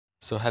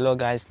So hello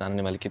guys, ನಾನು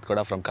ನಿಮ್ಮ ಲಿಖಿತ್ ಕೂಡ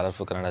ಫ್ರಮ್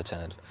Colourfulkannada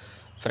ಚಾನಲ್.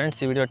 ಫ್ರೆಂಡ್ಸ್,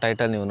 ಈ ವಿಡಿಯೋ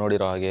ಟೈಟಲ್ ನೀವು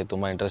ನೋಡಿರೋ ಹಾಗೆ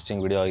ತುಂಬ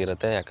ಇಂಟ್ರೆಸ್ಟಿಂಗ್ ವಿಡಿಯೋ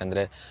ಆಗಿರುತ್ತೆ.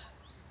 ಯಾಕಂದರೆ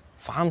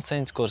ಫಾರ್ಮ್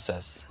ಸೈನ್ಸ್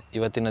ಕೋರ್ಸಸ್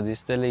ಇವತ್ತಿನ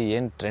ದಿವಸದಲ್ಲಿ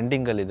ಏನು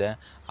ಟ್ರೆಂಡಿಂಗಲ್ಲಿದೆ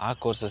ಆ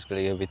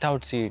ಕೋರ್ಸಸ್ಗಳಿಗೆ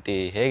ವಿತೌಟ್ CET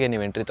ಹೇಗೆ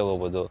ನೀವು ಎಂಟ್ರಿ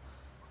ತೊಗೋಬೋದು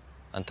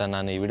ಅಂತ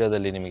ನಾನು ಈ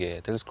ವಿಡಿಯೋದಲ್ಲಿ ನಿಮಗೆ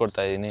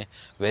ತಿಳಿಸ್ಕೊಡ್ತಾ ಇದ್ದೀನಿ.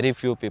 ವೆರಿ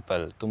ಫ್ಯೂ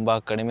ಪೀಪಲ್, ತುಂಬ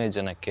ಕಡಿಮೆ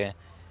ಜನಕ್ಕೆ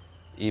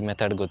ಈ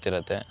ಮೆಥಡ್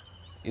ಗೊತ್ತಿರುತ್ತೆ.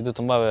 ಇದು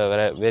ತುಂಬ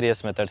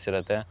ವೇರಿಯಸ್ ಮೆಥಡ್ಸ್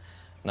ಇರುತ್ತೆ.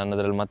 ನಾನು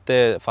ಅದರಲ್ಲಿ ಮತ್ತೆ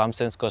ಫಾರ್ಮ್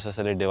ಸೈನ್ಸ್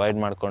ಕೋರ್ಸಸಲ್ಲಿ ಡಿವೈಡ್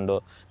ಮಾಡಿಕೊಂಡು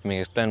ನಿಮಗೆ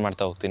ಎಕ್ಸ್ಪ್ಲೈನ್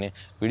ಮಾಡ್ತಾ ಹೋಗ್ತೀನಿ.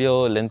 ವಿಡಿಯೋ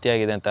ಲೆಂತಿ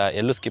ಆಗಿದೆ ಅಂತ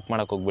ಎಲ್ಲೂ ಸ್ಕಿಪ್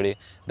ಮಾಡೋಕ್ಕೆ ಹೋಗ್ಬೇಡಿ,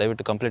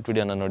 ದಯವಿಟ್ಟು ಕಂಪ್ಲೀಟ್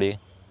ವಿಡಿಯೋನ ನೋಡಿ.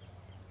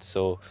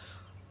 ಸೊ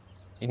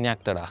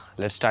ಇನ್ಯಾಕೆ ತಡ,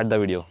 let's start the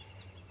video.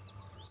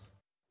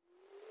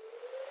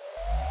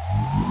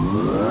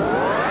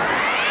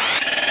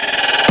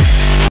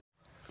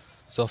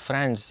 So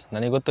friends,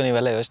 ನನಗೆ ಗೊತ್ತು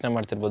ನೀವೆಲ್ಲ ಯೋಚನೆ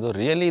ಮಾಡ್ತಿರ್ಬೋದು,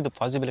 ರಿಯಲಿ ಇದು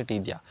ಪಾಸಿಬಿಲಿಟಿ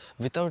ಇದೆಯಾ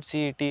without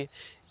CET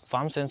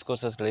form science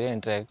ಕೋರ್ಸಸ್ಗಳಿಗೆ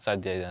entry ಆಗೋಕ್ಕೆ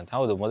ಸಾಧ್ಯ ಇದೆ ಅಂತ.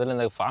 ಹೌದು,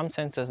 ಮೊದಲನೇದಾಗಿ ಫಾರ್ಮ್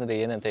ಸೈನ್ಸಸ್ ಅಂದರೆ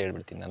ಏನಂತ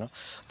ಹೇಳ್ಬಿಡ್ತೀನಿ ನಾನು.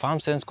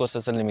 ಫಾರ್ಮ್ ಸೈನ್ಸ್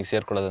ಕೋರ್ಸಸಲ್ಲಿ ನಿಮಗೆ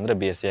ಸೇರ್ಕೊಳ್ಳೋದಂದರೆ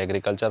B.sc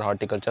Agriculture,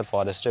 horticulture,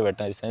 forestry,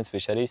 veterinary science,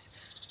 fisheries,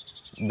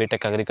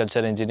 B.tech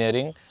Agriculture,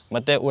 engineering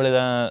ಮತ್ತು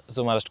ಉಳಿದ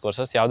ಸುಮಾರಷ್ಟು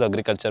ಕೋರ್ಸಸ್ ಯಾವುದು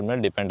ಅಗ್ರಿಕಲ್ಚರ್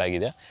ಮೇಲೆ ಡಿಪೆಂಡ್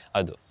ಆಗಿದೆ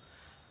ಅದು.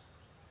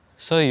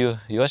 ಸೊ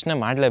ಯೋಚನೆ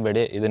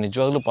ಮಾಡಲೇಬೇಡಿ, ಇದು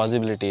ನಿಜವಾಗ್ಲೂ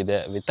ಪಾಸಿಬಿಲಿಟಿ ಇದೆ.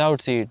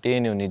 ವಿತೌಟ್ CET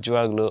ನೀವು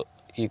ನಿಜವಾಗ್ಲೂ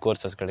ಈ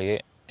ಕೋರ್ಸಸ್ಗಳಿಗೆ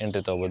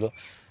ಎಂಟ್ರಿ ತೊಗೋಬೋದು.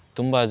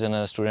 ತುಂಬ ಜನ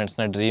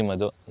ಸ್ಟೂಡೆಂಟ್ಸ್ನ ಡ್ರೀಮ್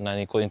ಅದು,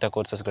 ನಾನು ಇಂಥ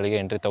ಕೋರ್ಸಸ್ಗಳಿಗೆ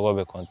ಎಂಟ್ರಿ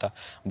ತೊಗೋಬೇಕು ಅಂತ.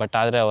 ಬಟ್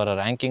ಆದರೆ ಅವರ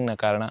ರ್ಯಾಂಕಿಂಗ್ನ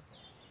ಕಾರಣ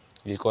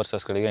ಈ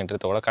ಕೋರ್ಸಸ್ಗಳಿಗೆ ಎಂಟ್ರಿ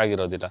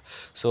ತೊಗೊಳಕ್ಕಾಗಿರೋದಿಲ್ಲ.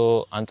 ಸೊ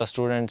ಅಂಥ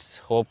ಸ್ಟೂಡೆಂಟ್ಸ್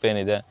ಹೋಪ್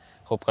ಏನಿದೆ,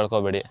 ಹೋಪ್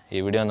ಕಳ್ಕೊಬೇಡಿ,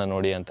 ಈ ವಿಡಿಯೋನ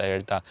ನೋಡಿ ಅಂತ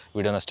ಹೇಳ್ತಾ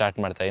ವಿಡಿಯೋನ ಸ್ಟಾರ್ಟ್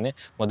ಮಾಡ್ತಾಯಿದ್ದೀನಿ.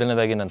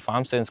 ಮೊದಲನೇದಾಗಿ ನಾನು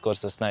ಫಾರ್ಮ್ ಸೈನ್ಸ್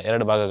ಕೋರ್ಸಸ್ನ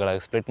 2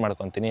 ಭಾಗಗಳಾಗಿ ಸ್ಪ್ಲಿಟ್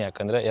ಮಾಡ್ಕೊತೀನಿ,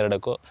 ಯಾಕಂದರೆ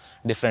ಎರಡಕ್ಕೂ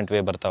ಡಿಫ್ರೆಂಟ್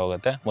ವೇ ಬರ್ತಾ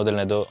ಹೋಗುತ್ತೆ.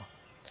 ಮೊದಲನೇದು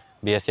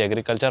B.sc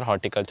Agriculture,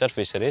 horticulture,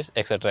 fisheries,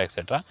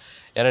 etcetera.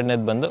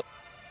 ಎರಡನೇದು ಬಂದು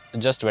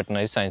ಜಸ್ಟ್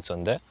ವೆಟರ್ನರಿ ಸೈನ್ಸ್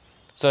ಒಂದೇ.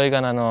 ಸೊ ಈಗ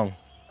ನಾನು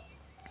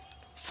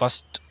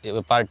ಫಸ್ಟ್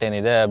ಪಾರ್ಟ್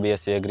ಏನಿದೆ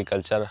B.sc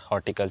Agriculture,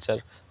 horticulture,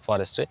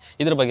 forestry,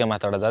 ಇದ್ರ ಬಗ್ಗೆ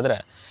ಮಾತಾಡೋದಾದರೆ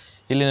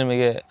ಇಲ್ಲಿ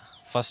ನಿಮಗೆ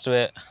ಫಸ್ಟ್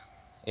ವೇ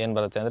ಏನು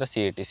ಬರುತ್ತೆ ಅಂದರೆ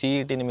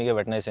CET ನಿಮಗೆ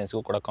ವೆಟರ್ನರಿ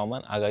ಸೈನ್ಸ್ಗೂ ಕೂಡ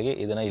ಕಾಮನ್, ಹಾಗಾಗಿ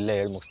ಇದನ್ನು ಇಲ್ಲೇ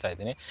ಹೇಳಿ ಮುಗಿಸ್ತಾ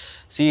ಇದ್ದೀನಿ.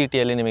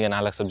 CETಯಲ್ಲಿ ನಿಮಗೆ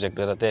 4 ಸಬ್ಜೆಕ್ಟ್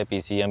ಇರುತ್ತೆ,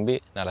 PCMB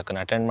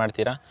 4ನ್ನು ಅಟೆಂಡ್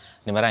ಮಾಡ್ತೀರಾ,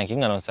 ನಿಮ್ಮ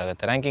ರ್ಯಾಂಕಿಂಗ್ ಅನೌನ್ಸ್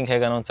ಆಗುತ್ತೆ. ರ್ಯಾಂಕಿಂಗ್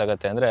ಹೇಗೆ ಅನೌನ್ಸ್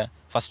ಆಗುತ್ತೆ ಅಂದರೆ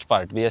ಫಸ್ಟ್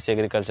ಪಾರ್ಟ್ B.sc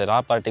Agriculture ಆ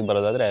ಪಾರ್ಟಿಗೆ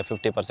ಬರೋದಾದರೆ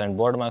 50%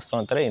 ಬೋರ್ಡ್ ಮಾರ್ಕ್ಸ್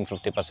ತೊಗೊತಾರೆ, ಇನ್ನು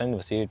 50%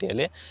 ನೀವು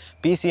CETಯಲ್ಲಿ.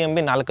 PCMB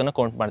 4ನ್ನು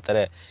ಕೌಂಟ್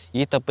ಮಾಡ್ತಾರೆ.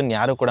 ಈ ತಪ್ಪನ್ನು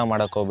ಯಾರೂ ಕೂಡ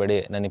ಮಾಡೋಕ್ಕೆ ಹೋಗಬೇಡಿ.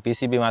 ನನಗೆ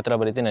PCB ಮಾತ್ರ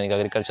ಬರೀತೀನಿ, ನನಗೆ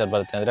ಅಗ್ರಿಕಲ್ಚರ್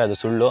ಬರುತ್ತೆ ಅಂದರೆ ಅದು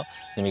ಸುಳ್ಳು.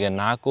 ನಿಮಗೆ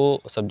 4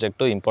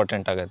 ಸಬ್ಜೆಕ್ಟು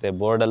ಇಂಪಾರ್ಟೆಂಟ್ ಆಗುತ್ತೆ.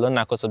 ಬೋರ್ಡಲ್ಲೂ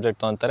 4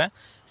 ಸಬ್ಜೆಕ್ಟ್ ತೊಗೊತಾರೆ,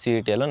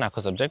 CETಯಲ್ಲೂ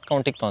 4 ಸಬ್ಜೆಕ್ಟ್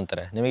ಕೌಂಟಿಗೆ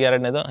ತೊಗೊತಾರೆ. ನಿಮಗೆ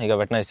ಎರಡನೇದು ಈಗ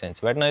ವೆಟರ್ನರಿ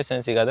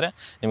ಸೈನ್ಸಿಗಾದರೆ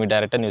ನಿಮಗೆ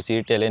ಡೈರೆಕ್ಟಾಗಿ ನೀವು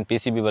CETಯಲ್ಲಿ ಏನು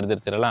PCB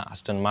ಬರ್ದಿರ್ತೀರಲ್ಲ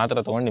ಅಷ್ಟನ್ನು ಮಾತ್ರ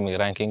ತೊಗೊಂಡು ನಿಮಗೆ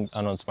ರ್ಯಾಂಕಿಂಗ್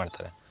ಅನೌನ್ಸ್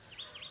ಮಾಡ್ತಾರೆ.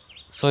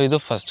 ಸೊ ಇದು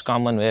ಫಸ್ಟ್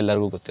ಕಾಮನ್ ವೇ,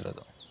 ಎಲ್ಲರಿಗೂ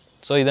ಗೊತ್ತಿರೋದು.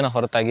 ಸೊ ಇದನ್ನು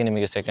ಹೊರತಾಗಿ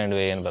ನಿಮಗೆ ಸೆಕೆಂಡ್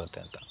ವೇ ಏನು ಬರುತ್ತೆ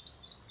ಅಂತ.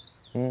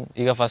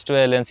 ಈಗ ಫಸ್ಟ್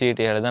ವೇಯಲ್ಲಿ ಏನು CET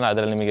ಹೇಳಿದ್ರೆ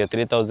ಅದರಲ್ಲಿ ನಿಮಗೆ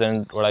 3000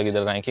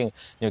 ಒಳಗಿದ್ರೆ ರ್ಯಾಂಕಿಂಗ್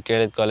ನೀವು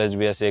ಕೇಳಿದ ಕಾಲೇಜ್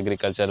B.sc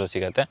Agriculture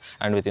ಸಿಗುತ್ತೆ,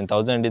 ಆ್ಯಂಡ್ ವಿತಿನ್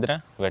 1000 ಇದ್ದರೆ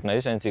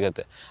ವೆಟರ್ನರಿ ಸೈನ್ಸ್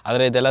ಸಿಗುತ್ತೆ.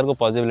 ಆದರೆ ಇದೆಲ್ಲರಿಗೂ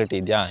ಪಾಸಿಬಿಲಿಟಿ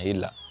ಇದೆಯಾ?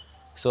 ಇಲ್ಲ.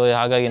 ಸೊ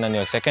ಹಾಗಾಗಿ ನಾನು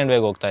ಇವಾಗ ಸೆಕೆಂಡ್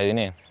ವೇಗೆ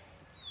ಹೋಗ್ತಾಯಿದ್ದೀನಿ.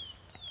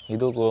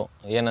 ಇದು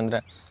ಏನಂದರೆ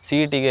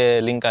CETಗೆ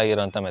ಲಿಂಕ್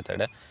ಆಗಿರೋಂಥ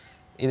ಮೆಥಡ್.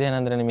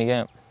 ಇದೇನೆಂದರೆ ನಿಮಗೆ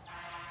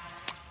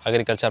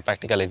agriculture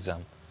practical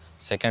exam.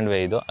 Second way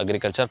ಇದು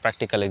ಅಗ್ರಿಕಲ್ಚರ್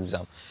ಪ್ರಾಕ್ಟಿಕಲ್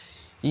ಎಕ್ಸಾಮ್.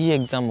 ಈ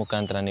ಎಕ್ಸಾಮ್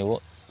ಮುಖಾಂತರ ನೀವು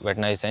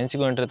ವೆಟರ್ನರಿ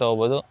ಸೈನ್ಸಿಗೂ ಎಂಟ್ರಿ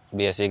ತೊಗೋಬೋದು,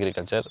 B.sc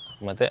Agriculture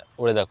ಮತ್ತು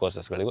ಉಳಿದ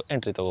ಕೋರ್ಸಸ್ಗಳಿಗೂ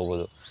ಎಂಟ್ರಿ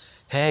ತೊಗೋಬೋದು.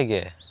 ಹೇಗೆ?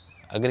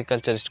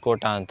 ಅಗ್ರಿಕಲ್ಚರ್ ಇಷ್ಟು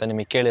ಕೋಟಾ ಅಂತ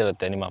ನಿಮಗೆ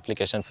ಕೇಳಿರುತ್ತೆ ನಿಮ್ಮ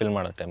ಅಪ್ಲಿಕೇಶನ್ ಫಿಲ್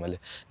ಮಾಡೋ ಟೈಮಲ್ಲಿ.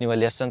 ನೀವು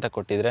ಅಲ್ಲಿ ಎಸ್ ಅಂತ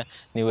ಕೊಟ್ಟಿದ್ರೆ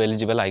ನೀವು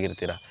ಎಲಿಜಿಬಲ್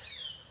ಆಗಿರ್ತೀರ.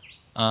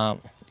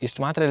 ಇಷ್ಟು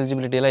ಮಾತ್ರ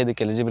ಎಲಿಜಿಬಿಲಿಟಿ ಇಲ್ಲ,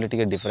 ಇದಕ್ಕೆ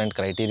ಎಲಿಜಿಬಿಲಿಟಿಗೆ ಡಿಫ್ರೆಂಟ್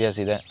ಕ್ರೈಟೀರಿಯಾಸ್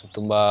ಇದೆ,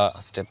 ತುಂಬ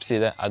ಸ್ಟೆಪ್ಸ್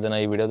ಇದೆ. ಅದನ್ನು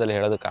ಈ ವಿಡಿಯೋದಲ್ಲಿ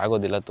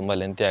ಹೇಳೋದಕ್ಕಾಗೋದಿಲ್ಲ, ತುಂಬ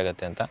ಲೆಂತಿ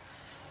ಆಗುತ್ತೆ ಅಂತ.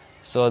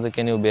 ಸೊ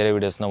ಅದಕ್ಕೆ ನೀವು ಬೇರೆ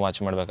ವೀಡಿಯೋಸ್ನ ವಾಚ್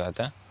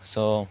ಮಾಡಬೇಕಾಗತ್ತೆ.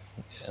 ಸೊ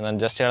ನಾನು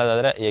ಜಸ್ಟ್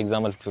ಹೇಳೋದಾದರೆ ಈ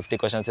ಎಕ್ಸಾಮಲ್ಲಿ 50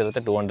 ಕ್ವಶನ್ಸ್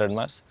ಇರುತ್ತೆ, 200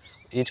 marks.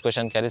 Each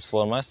question carries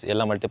 4 marks,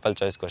 ಎಲ್ಲ ಮಲ್ಟಿಪಲ್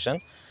ಚಾಯ್ಸ್ ಕ್ವಶನ್.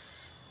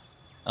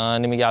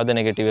 ನಿಮಗೆ ಯಾವುದೇ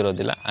ನೆಗೆಟಿವ್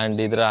ಇರೋದಿಲ್ಲ,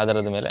 ಆ್ಯಂಡ್ ಇದರ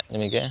ಆಧಾರದ ಮೇಲೆ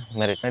ನಿಮಗೆ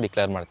ಮೆರಿಟ್ನ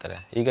ಡಿಕ್ಲೇರ್ ಮಾಡ್ತಾರೆ.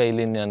 ಈಗ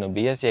ಇಲ್ಲಿ ನಾನು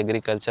B.sc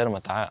Agriculture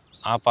ಮತ್ತು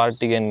ಆ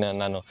ಪಾರ್ಟಿಗೆ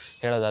ನಾನು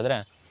ಹೇಳೋದಾದರೆ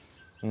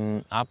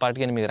ಆ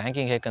ಪಾರ್ಟ್ಗೆ ನಿಮಗೆ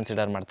ರ್ಯಾಂಕಿಂಗ್ ಹೇಗೆ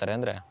ಕನ್ಸಿಡರ್ ಮಾಡ್ತಾರೆ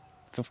ಅಂದರೆ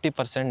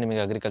 50%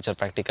 ನಿಮಗೆ ಅಗ್ರಿಕಲ್ಚರ್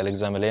ಪ್ರಾಕ್ಟಿಕಲ್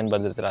ಎಕ್ಸಾಮಲ್ಲಿ ಏನು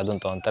ಬರ್ದಿರ್ತಾರೆ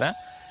ಅದನ್ನು ತೊಗೊತಾರೆ,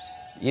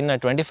 ಇನ್ನು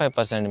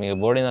 25% ನಿಮಗೆ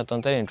ಬೋರ್ಡಿಂದ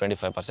ತೊಗೊತಾರೆ, ಇನ್ನು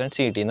 25%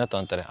 CETಯಿಂದ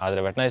ತೊಗೊತಾರೆ. ಆದರೆ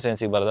ವೆಟರ್ನರಿ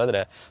ಸೈನ್ಸಿಗೆ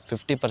ಬರೋದಾದರೆ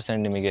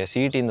 50% ನಿಮಗೆ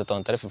CETಯಿಂದ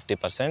ತೊಗೊತಾರೆ,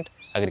 50%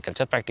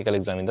 ಅಗ್ರಿಕಲ್ಚರ್ ಪ್ರಾಕ್ಟಿಕಲ್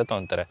ಎಕ್ಸಾಮಿಂದ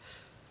ತೊಗೊತಾರೆ.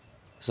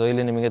 ಸೊ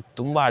ಇಲ್ಲಿ ನಿಮಗೆ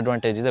ತುಂಬ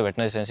ಅಡ್ವಾಂಟೇಜ್ ಇದೆ.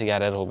 ವೆಟರ್ನರಿ ಸೈನ್ಸಿಗೆ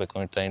ಯಾರ್ಯಾರು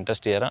ಹೋಗಬೇಕು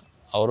ಇಂಟ್ರೆಸ್ಟ್ ಇದೆಯೋ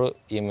ಅವರು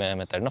ಈ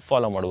ಮೆಥಡ್ನ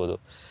ಫಾಲೋ ಮಾಡ್ಬೋದು.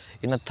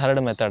 ಇನ್ನು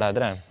ಥರ್ಡ್ ಮೆಥಡ್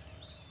ಆದರೆ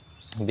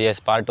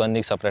ಪಾರ್ಟ್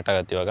 1ಗೆ ಸಪ್ರೇಟ್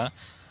ಆಗುತ್ತೆ. ಇವಾಗ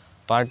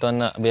ಪಾರ್ಟ್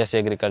 1 B.sc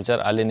Agriculture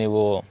ಅಲ್ಲಿ ನೀವು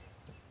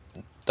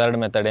ಥರ್ಡ್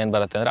ಮೆಥಡ್ ಏನು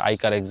ಬರುತ್ತೆ ಅಂದರೆ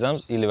ಐಕಾರ್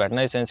ಎಕ್ಸಾಮ್ಸ್. ಇಲ್ಲಿ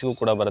ವೆಟರ್ನರಿ ಸೈನ್ಸಿಗೂ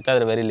ಕೂಡ ಬರುತ್ತೆ,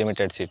 ಆದರೆ ವೆರಿ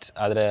ಲಿಮಿಟೆಡ್ ಸೀಟ್ಸ್.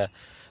 ಆದರೆ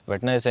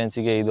ವೆಟರ್ನರಿ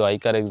ಸೈನ್ಸಿಗೆ ಇದು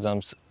ಐಕಾರ್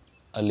ಎಕ್ಸಾಮ್ಸ್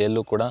ಅಲ್ಲಿ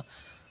ಎಲ್ಲೂ ಕೂಡ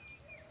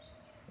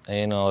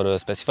ಏನು ಅವರು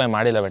ಸ್ಪೆಸಿಫೈ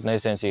ಮಾಡಿಲ್ಲ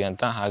ವೆಟರ್ನರಿ ಸೈನ್ಸಿಗೆ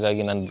ಅಂತ.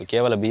 ಹಾಗಾಗಿ ನಾನು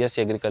ಕೇವಲ B.sc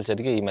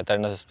Agricultureಗೆ ಈ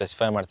ಮೆಥಡ್ನ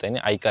ಸ್ಪೆಸಿಫೈ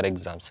ಮಾಡ್ತಾಯಿದ್ದೀನಿ, ಐಕಾರ್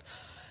ಎಕ್ಸಾಮ್ಸ್.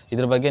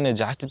 ಇದ್ರ ಬಗ್ಗೆ ನೀವು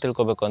ಜಾಸ್ತಿ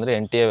ತಿಳ್ಕೊಬೇಕು ಅಂದರೆ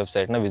NTA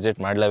ವೆಬ್ಸೈಟ್ನ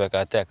ವಿಸಿಟ್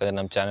ಮಾಡಲೇಬೇಕಾಗತ್ತೆ. ಯಾಕಂದರೆ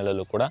ನಮ್ಮ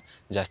ಚಾನಲಲ್ಲೂ ಕೂಡ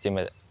ಜಾಸ್ತಿ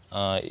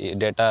ಈ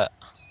ಡೇಟಾ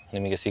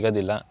ನಿಮಗೆ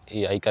ಸಿಗೋದಿಲ್ಲ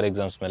ಈ ಐಕಾರ್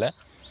ಎಕ್ಸಾಮ್ಸ್ ಮೇಲೆ.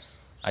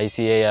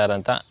 ICAR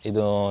ಅಂತ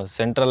ಇದು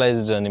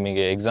ಸೆಂಟ್ರಲೈಸ್ಡ್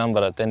ನಿಮಗೆ ಎಕ್ಸಾಮ್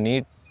ಬರುತ್ತೆ,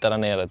 ನೀಟ್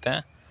ಥರನೇ ಇರುತ್ತೆ,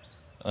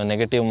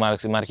 ನೆಗೆಟಿವ್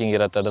ಮಾರ್ಕಿಂಗ್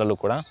ಇರುತ್ತೆ. ಅದರಲ್ಲೂ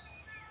ಕೂಡ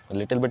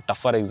ಲಿಟಲ್ ಬಿಟ್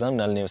ಟಫರ್ ಎಕ್ಸಾಮ್.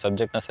 ನಲ್ಲಿ ನೀವು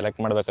ಸಬ್ಜೆಕ್ಟ್ನ ಸೆಲೆಕ್ಟ್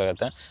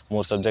ಮಾಡಬೇಕಾಗತ್ತೆ,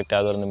 3 ಸಬ್ಜೆಕ್ಟ್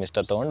ಯಾವುದಾದ್ರು ನಿಮ್ಮ ಇಷ್ಟ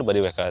ತೊಗೊಂಡು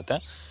ಬರೀಬೇಕಾಗತ್ತೆ.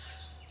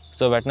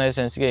 ಸೊ ವೆಟರ್ನರಿ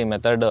ಸೈನ್ಸ್ಗೆ ಈ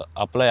ಮೆಥಡ್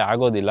ಅಪ್ಲೈ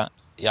ಆಗೋದಿಲ್ಲ.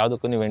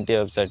 ಯಾವುದಕ್ಕೂ ನೀವು NTA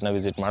ವೆಬ್ಸೈಟ್ನ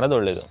ವಿಸಿಟ್ ಮಾಡೋದು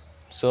ಒಳ್ಳೆಯದು.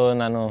 ಸೊ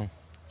ನಾನು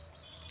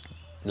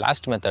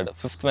ಲಾಸ್ಟ್ ಮೆಥಡ್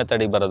 5th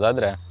ಮೆಥಡಿಗೆ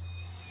ಬರೋದಾದರೆ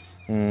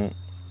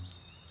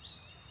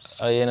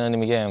ಏನು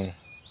ನಿಮಗೆ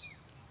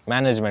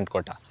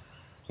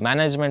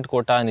ಮ್ಯಾನೇಜ್ಮೆಂಟ್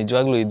ಕೋಟಾ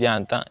ನಿಜವಾಗ್ಲೂ ಇದೆಯಾ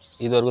ಅಂತ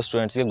ಇದುವರೆಗೂ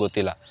ಸ್ಟೂಡೆಂಟ್ಸ್ಗೆ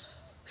ಗೊತ್ತಿಲ್ಲ.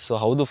 ಸೊ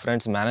ಹೌದು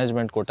ಫ್ರೆಂಡ್ಸ್,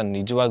 ಮ್ಯಾನೇಜ್ಮೆಂಟ್ ಕೋಟಾ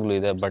ನಿಜವಾಗ್ಲೂ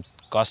ಇದೆ, ಬಟ್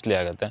ಕಾಸ್ಟ್ಲಿ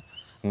ಆಗುತ್ತೆ.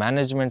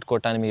 ಮ್ಯಾನೇಜ್ಮೆಂಟ್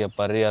ಕೋಟಾ ನಿಮಗೆ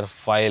ಪರ್ ಇಯರ್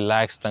 5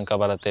 lakhs ತನಕ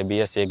ಬರುತ್ತೆ.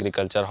 B.sc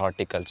Agriculture,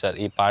 horticulture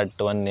ಈ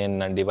ಪಾರ್ಟ್ 1 ಏನು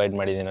ನಾನು ಡಿವೈಡ್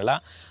ಮಾಡಿದ್ದೀನಲ್ಲ,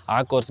 ಆ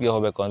ಕೋರ್ಸ್ಗೆ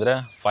ಹೋಗಬೇಕು ಅಂದರೆ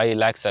 5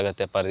 lakhs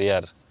ಆಗುತ್ತೆ ಪರ್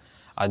ಇಯರ್.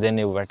 ಅದೇ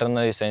ನೀವು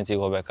ವೆಟರ್ನರಿ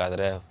ಸೈನ್ಸಿಗೆ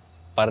ಹೋಗಬೇಕಾದ್ರೆ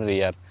ಪರ್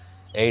ಇಯರ್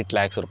 8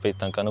 lakhs ರೂಪಾಯಿ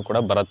ತನಕನೂ ಕೂಡ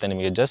ಬರುತ್ತೆ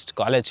ನಿಮಗೆ, ಜಸ್ಟ್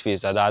ಕಾಲೇಜ್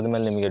ಫೀಸ್.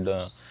 ಅದಾದಮೇಲೆ ನಿಮಗೆ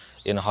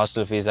ಏನು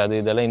ಹಾಸ್ಟೆಲ್ ಫೀಸ್ ಅದು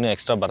ಇದೆಲ್ಲ ಇನ್ನೂ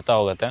ಎಕ್ಸ್ಟ್ರಾ ಬರ್ತಾ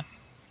ಹೋಗುತ್ತೆ.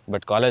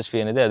 ಬಟ್ ಕಾಲೇಜ್ ಫೀ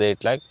ಏನಿದೆ ಅದು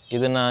 8 lakh.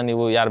 ಇದನ್ನು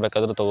ನೀವು ಯಾರು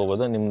ಬೇಕಾದರೂ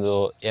ತೊಗೋಬೋದು. ನಿಮ್ಮದು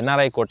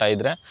NRI ಕೋಟಾ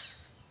ಇದ್ದರೆ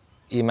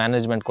ಈ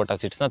ಮ್ಯಾನೇಜ್ಮೆಂಟ್ ಕೋಟಾ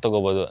ಸೀಟ್ಸ್ನ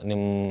ತೊಗೋಬೋದು.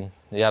 ನಿಮ್ಮ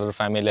ಯಾರು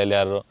ಫ್ಯಾಮಿಲಿಯಲ್ಲಿ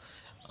ಯಾರು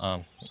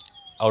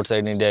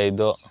ಔಟ್ಸೈಡ್ ಇಂಡಿಯಾ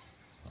ಇದ್ದು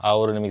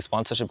ಅವರು ನಿಮಗೆ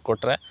ಸ್ಪಾನ್ಸರ್ಶಿಪ್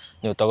ಕೊಟ್ಟರೆ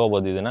ನೀವು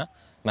ತೊಗೋಬೋದು ಇದನ್ನು,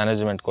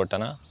 ಮ್ಯಾನೇಜ್ಮೆಂಟ್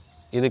ಕೋಟಾನ.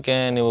 ಇದಕ್ಕೆ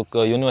ನೀವು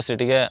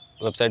ಯೂನಿವರ್ಸಿಟಿಗೆ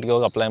ವೆಬ್ಸೈಟ್ಗೆ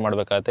ಹೋಗಿ ಅಪ್ಲೈ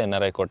ಮಾಡಬೇಕಾಗುತ್ತೆ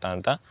NRI ಕೋಟಾ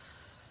ಅಂತ.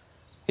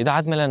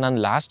 ಇದಾದಮೇಲೆ ನಾನು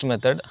ಲಾಸ್ಟ್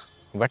ಮೆಥಡ್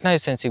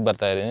ವೆಟ್ನರಿ ಸೈನ್ಸಿಗೆ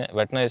ಬರ್ತಾಯಿದ್ದೀನಿ.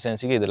 ವೆಟ್ನರಿ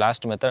ಸೈನ್ಸಿಗೆ ಇದು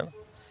ಲಾಸ್ಟ್ ಮೆಥಡ್.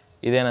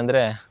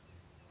 ಇದೇನೆಂದರೆ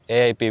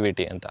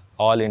AIPVT ಅಂತ,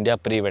 all India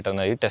pre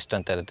veterinary test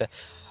ಅಂತ ಇರುತ್ತೆ.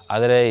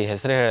 ಆದರೆ ಈ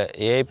ಹೆಸರು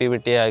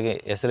AIPVT ಆಗಿ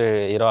ಹೆಸರು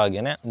ಇರೋ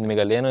ಹಾಗೇ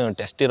ನಿಮಗೆ ಅಲ್ಲೇನು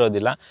ಟೆಸ್ಟ್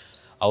ಇರೋದಿಲ್ಲ.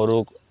 ಅವರು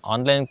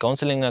ಆನ್ಲೈನ್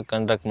ಕೌನ್ಸಿಲಿಂಗ್ನ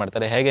ಕಂಡಕ್ಟ್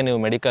ಮಾಡ್ತಾರೆ. ಹೇಗೆ ನೀವು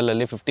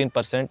ಮೆಡಿಕಲಲ್ಲಿ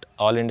 15%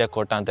 ಆಲ್ ಇಂಡಿಯಾ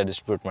ಕೋಟಾ ಅಂತ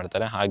ಡಿಸ್ಟ್ರಿಬ್ಯೂಟ್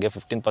ಮಾಡ್ತಾರೆ, ಹಾಗೆ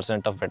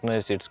 15% ಆಫ್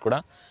ವೆಟರ್ನರಿ ಸೀಟ್ಸ್ ಕೂಡ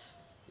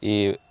ಈ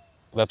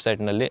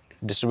ವೆಬ್ಸೈಟ್ನಲ್ಲಿ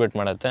ಡಿಸ್ಟ್ರಿಬ್ಯೂಟ್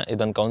ಮಾಡುತ್ತೆ.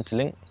 ಇದೊಂದು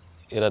ಕೌನ್ಸಿಲಿಂಗ್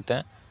ಇರುತ್ತೆ.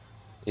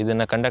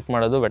 ಇದನ್ನು ಕಂಡಕ್ಟ್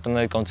ಮಾಡೋದು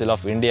ವೆಟರ್ನರಿ ಕೌನ್ಸಿಲ್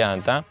ಆಫ್ ಇಂಡಿಯಾ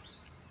ಅಂತ.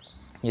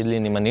 ಇಲ್ಲಿ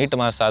ನಿಮ್ಮ ನೀಟ್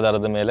ಮಾರ್ಕ್ಸ್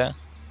ಆಧಾರದ ಮೇಲೆ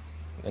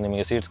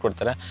ನಿಮಗೆ ಸೀಟ್ಸ್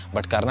ಕೊಡ್ತಾರೆ.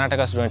 ಬಟ್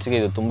ಕರ್ನಾಟಕ ಸ್ಟೂಡೆಂಟ್ಸಿಗೆ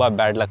ಇದು ತುಂಬ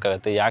ಬ್ಯಾಡ್ ಲಕ್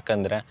ಆಗುತ್ತೆ.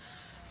 ಯಾಕಂದರೆ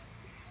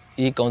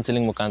ಈ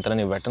ಕೌನ್ಸಿಲಿಂಗ್ ಮುಖಾಂತರ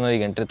ನೀವು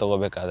ವೆಟರ್ನರಿಗೆ ಎಂಟ್ರಿ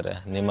ತೊಗೋಬೇಕಾದ್ರೆ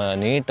ನಿಮ್ಮ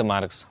ನೀಟ್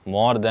ಮಾರ್ಕ್ಸ್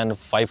ಮೋರ್ ದ್ಯಾನ್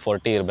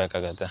 540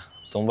 ಇರಬೇಕಾಗತ್ತೆ.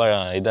 ತುಂಬ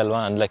ಇದಲ್ವಾ,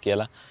 ಅನ್ಲಕ್ಕಿ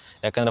ಅಲ್ಲ.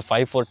 ಯಾಕಂದರೆ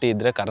 540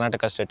 ಇದ್ದರೆ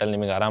ಕರ್ನಾಟಕ ಸ್ಟೇಟಲ್ಲಿ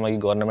ನಿಮಗೆ ಆರಾಮಾಗಿ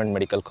ಗೌರ್ಮೆಂಟ್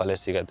ಮೆಡಿಕಲ್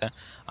ಕಾಲೇಜ್ ಸಿಗುತ್ತೆ.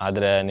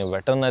 ಆದರೆ ನೀವು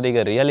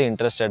ವೆಟರ್ನರಿಗೆ ರಿಯಲಿ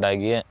ಇಂಟ್ರೆಸ್ಟೆಡ್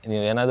ಆಗಿ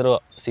ನೀವು ಏನಾದರೂ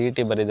CET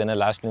ಬರೀದೇನೆ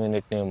ಲಾಸ್ಟ್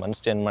ಮಿನಿಟ್ ನೀವು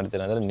ಮನಸ್ಸು ಚೇಂಜ್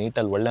ಮಾಡ್ತೀರ ಅಂದರೆ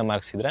ನೀಟಲ್ಲಿ ಒಳ್ಳೆ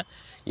ಮಾರ್ಕ್ಸ್ ಇದ್ದರೆ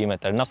ಈ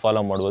ಮೆಥಡ್ನ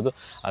ಫಾಲೋ ಮಾಡ್ಬೋದು.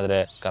 ಆದರೆ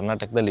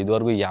ಕರ್ನಾಟಕದಲ್ಲಿ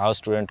ಇದುವರೆಗೂ ಯಾವ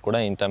ಸ್ಟೂಡೆಂಟ್ ಕೂಡ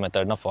ಇಂಥ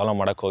ಮೆಥಡ್ನ ಫಾಲೋ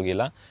ಮಾಡೋಕ್ಕೆ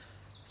ಹೋಗಿಲ್ಲ.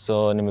 ಸೊ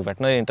ನಿಮಗೆ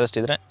ವೆಟರ್ನರಿ ಇಂಟ್ರೆಸ್ಟ್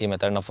ಇದ್ದರೆ ಈ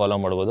ಮೆಥಡ್ನ ಫಾಲೋ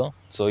ಮಾಡ್ಬೋದು.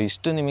 ಸೊ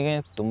ಇಷ್ಟು ನಿಮಗೆ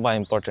ತುಂಬ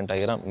ಇಂಪಾರ್ಟೆಂಟ್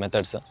ಆಗಿರೋ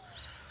ಮೆಥಡ್ಸ್.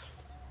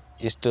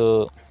 ಇಷ್ಟು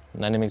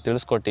ನಾನು ನಿಮಗೆ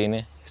ತಿಳಿಸ್ಕೊಟ್ಟಿದ್ದೀನಿ.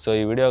 ಸೊ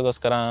ಈ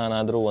ವಿಡಿಯೋಗೋಸ್ಕರ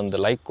ಏನಾದರೂ ಒಂದು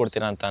ಲೈಕ್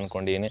ಕೊಡ್ತೀರಾ ಅಂತ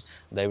ಅಂದ್ಕೊಂಡಿದ್ದೀನಿ.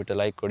 ದಯವಿಟ್ಟು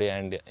ಲೈಕ್ ಕೊಡಿ.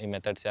 ಆ್ಯಂಡ್ ಈ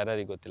ಮೆಥಡ್ಸ್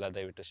ಯಾರ್ಯಾರಿಗೆ ಗೊತ್ತಿಲ್ಲ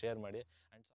ದಯವಿಟ್ಟು ಶೇರ್ ಮಾಡಿ.